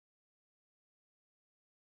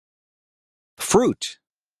Fruit.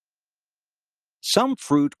 Some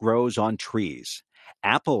fruit grows on trees.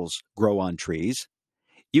 Apples grow on trees.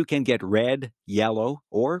 You can get red, yellow,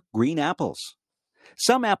 or green apples.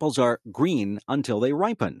 Some apples are green until they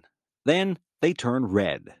ripen. Then they turn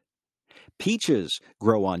red. Peaches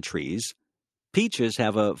grow on trees. Peaches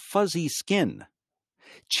have a fuzzy skin.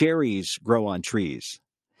 Cherries grow on trees.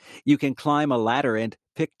 You can climb a ladder and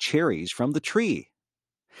pick cherries from the tree.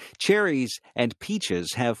 Cherries and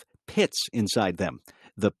peaches have pits inside them.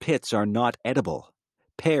 The pits are not edible.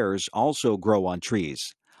 Pears also grow on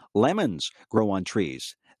trees. Lemons grow on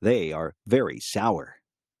trees. They are very sour.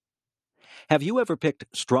 Have you ever picked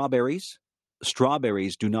strawberries?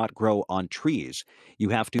 Strawberries do not grow on trees. You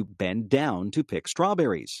have to bend down to pick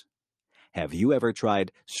strawberries. Have you ever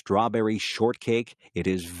tried strawberry shortcake? It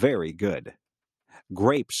is very good.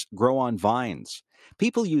 Grapes grow on vines.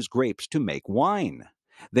 People use grapes to make wine.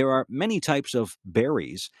 There are many types of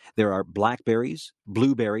berries. There are blackberries,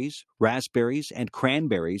 blueberries, raspberries, and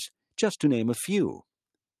cranberries, just to name a few.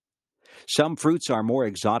 Some fruits are more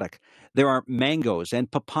exotic. There are mangoes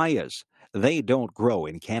and papayas. They don't grow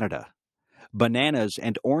in Canada. Bananas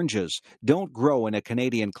and oranges don't grow in a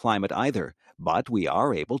Canadian climate either, but we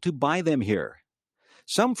are able to buy them here.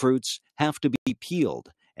 Some fruits have to be peeled,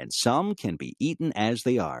 and some can be eaten as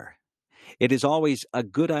they are. It is always a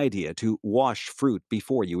good idea to wash fruit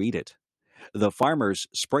before you eat it. The farmers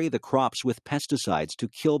spray the crops with pesticides to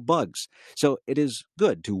kill bugs, so it is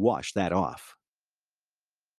good to wash that off.